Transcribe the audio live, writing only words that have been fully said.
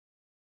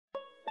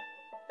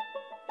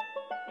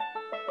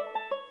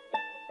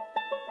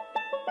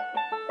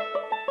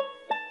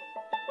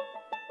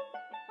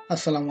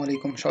আসসালামু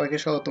আলাইকুম, সবাইকে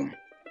স্বাগতম।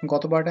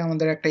 গত পার্টে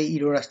আমাদের একটা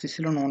ইরর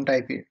আসতেছিল নন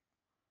টাইপের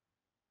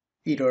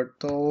ইরর।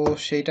 তো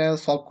সেইটা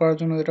সলভ করার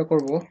জন্য যেটা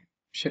করব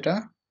সেটা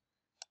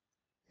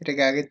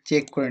এটাকে আগে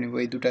চেক করে নিব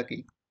এই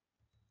দুটাকেই,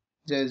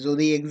 যে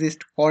যদি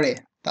এক্সিস্ট করে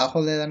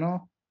তাহলে যেন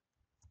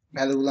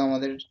ভ্যালুগুলো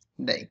আমাদের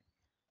দেয়।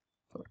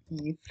 তো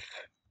ইফ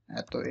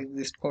এত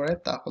এক্সিস্ট করে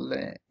তাহলে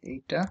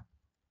এইটা,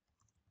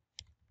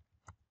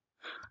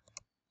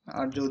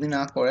 আর যদি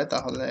না করে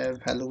তাহলে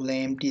ভ্যালুগুলো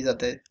এমটি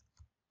যাতে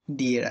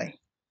দিয়ে রায়,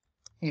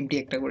 এমটি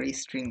একটা করে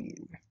স্ট্রিং দিয়ে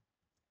দিবে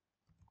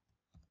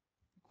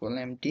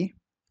এমটি।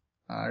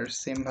 আর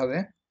সেম ভাবে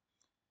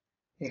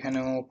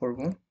এখানেও করব,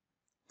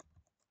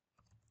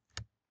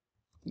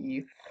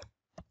 ইফ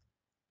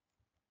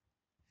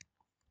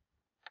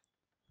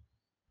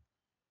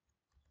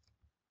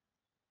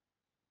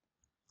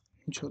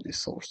যদি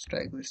সোর্সটা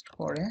এক্সিস্ট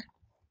করে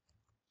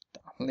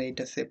তাহলে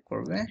এটা সেভ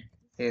করবে,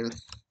 এলস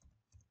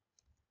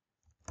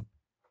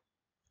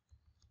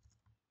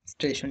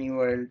স্টেশন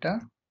ইউআরএলটা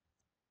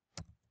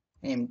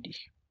এমটি।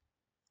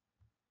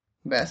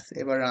 ব্যাস,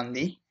 এবার রান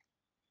দিই।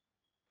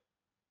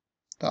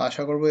 তো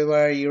আশা করবো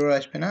এবার ইউরো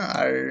আসবে না,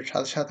 আর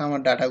সাথে সাথে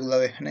আমার ডাটাগুলো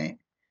এখানে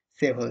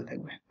সেভ হতে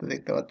থাকবে। তো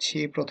দেখতে পাচ্ছি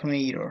প্রথমে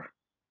ইরর।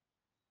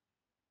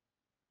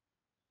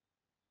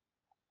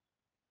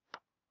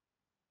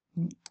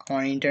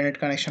 আমার ইন্টারনেট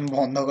কানেকশন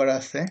বন্ধ করা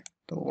আছে,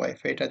 তো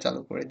ওয়াইফাইটা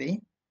চালু করে দিই।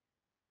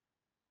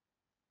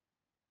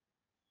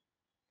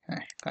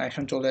 হ্যাঁ,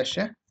 কানেকশন চলে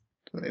আসছে।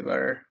 তো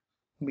এবার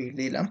বিল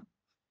দিলাম।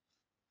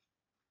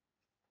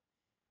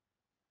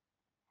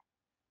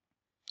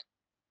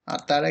 আর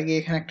তার আগে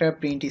এখানে একটা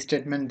প্রিন্ট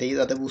স্টেটমেন্ট দিই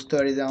যাতে বুঝতে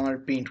পারি যে আমার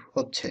প্রিন্ট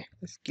হচ্ছে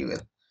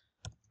এসকিউএল।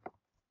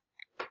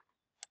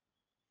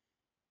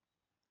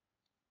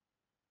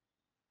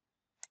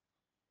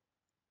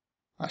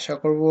 আশা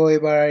করব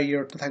এবার আর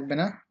ইররটা থাকবে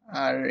না।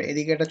 আর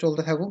এদিকে এটা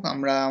চলতে থাকুক,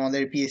 আমরা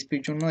আমাদের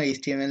পিএসপির জন্য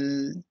এইচটিএমএল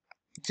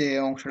যে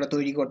অংশটা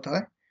তৈরি করতে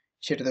হয়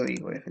সেটা তৈরি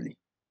করে ফেলি।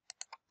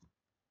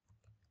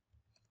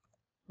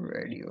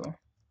 Radio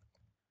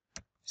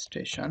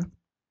station.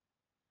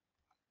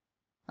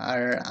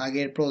 আর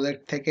আগের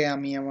প্রজেক্ট থেকে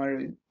আমি আমার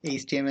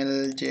এইচটিএমএল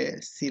যে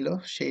ছিল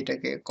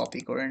সেইটাকে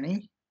কপি করে নিই,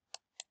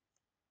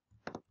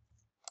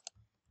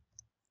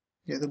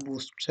 যেহেতু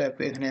বুটস্ট্র্যাপ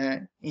এখানে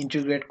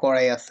ইন্টিগ্রেট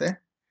করাই আছে,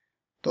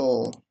 তো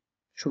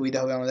সুবিধা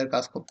হবে আমাদের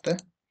কাজ করতে।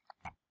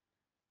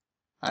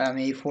 আর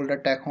আমি এই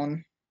ফোল্ডারটা এখন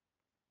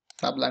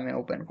সাবলামে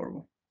ওপেন করব।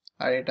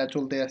 আর এটা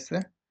চলতে আছে,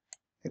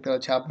 দেখতে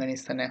পাচ্ছি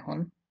আফগানিস্তানে এখন।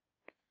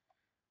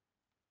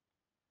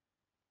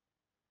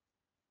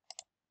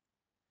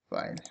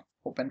 File,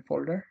 open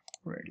folder,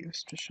 radio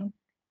station.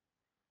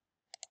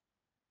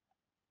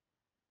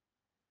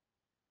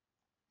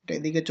 এটা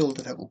এদিকে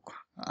চলতে থাকুক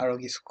আরো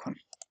কিছুক্ষণ,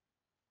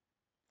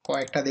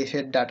 কয়েকটা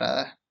দেশের ডাটা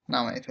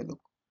নামায়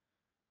ফেলুক।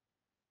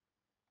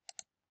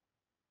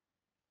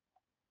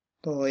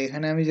 তো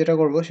এখানে আমি যেটা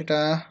করব সেটা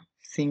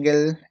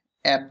সিঙ্গেল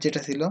অ্যাপ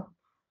যেটা ছিল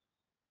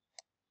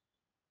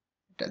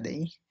এটা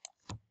দেই,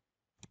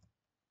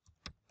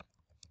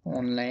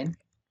 অনলাইন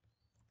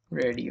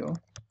রেডিও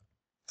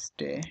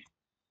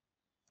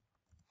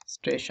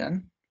স্টেশন।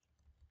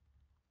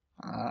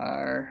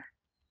 আর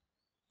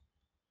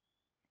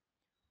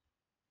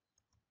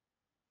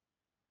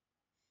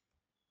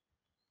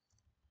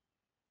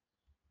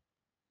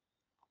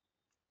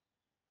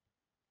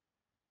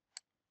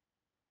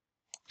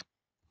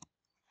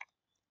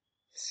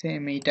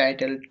সেম এই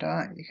টাইটেলটা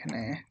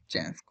এখানে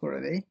চেঞ্জ করে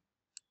দেই,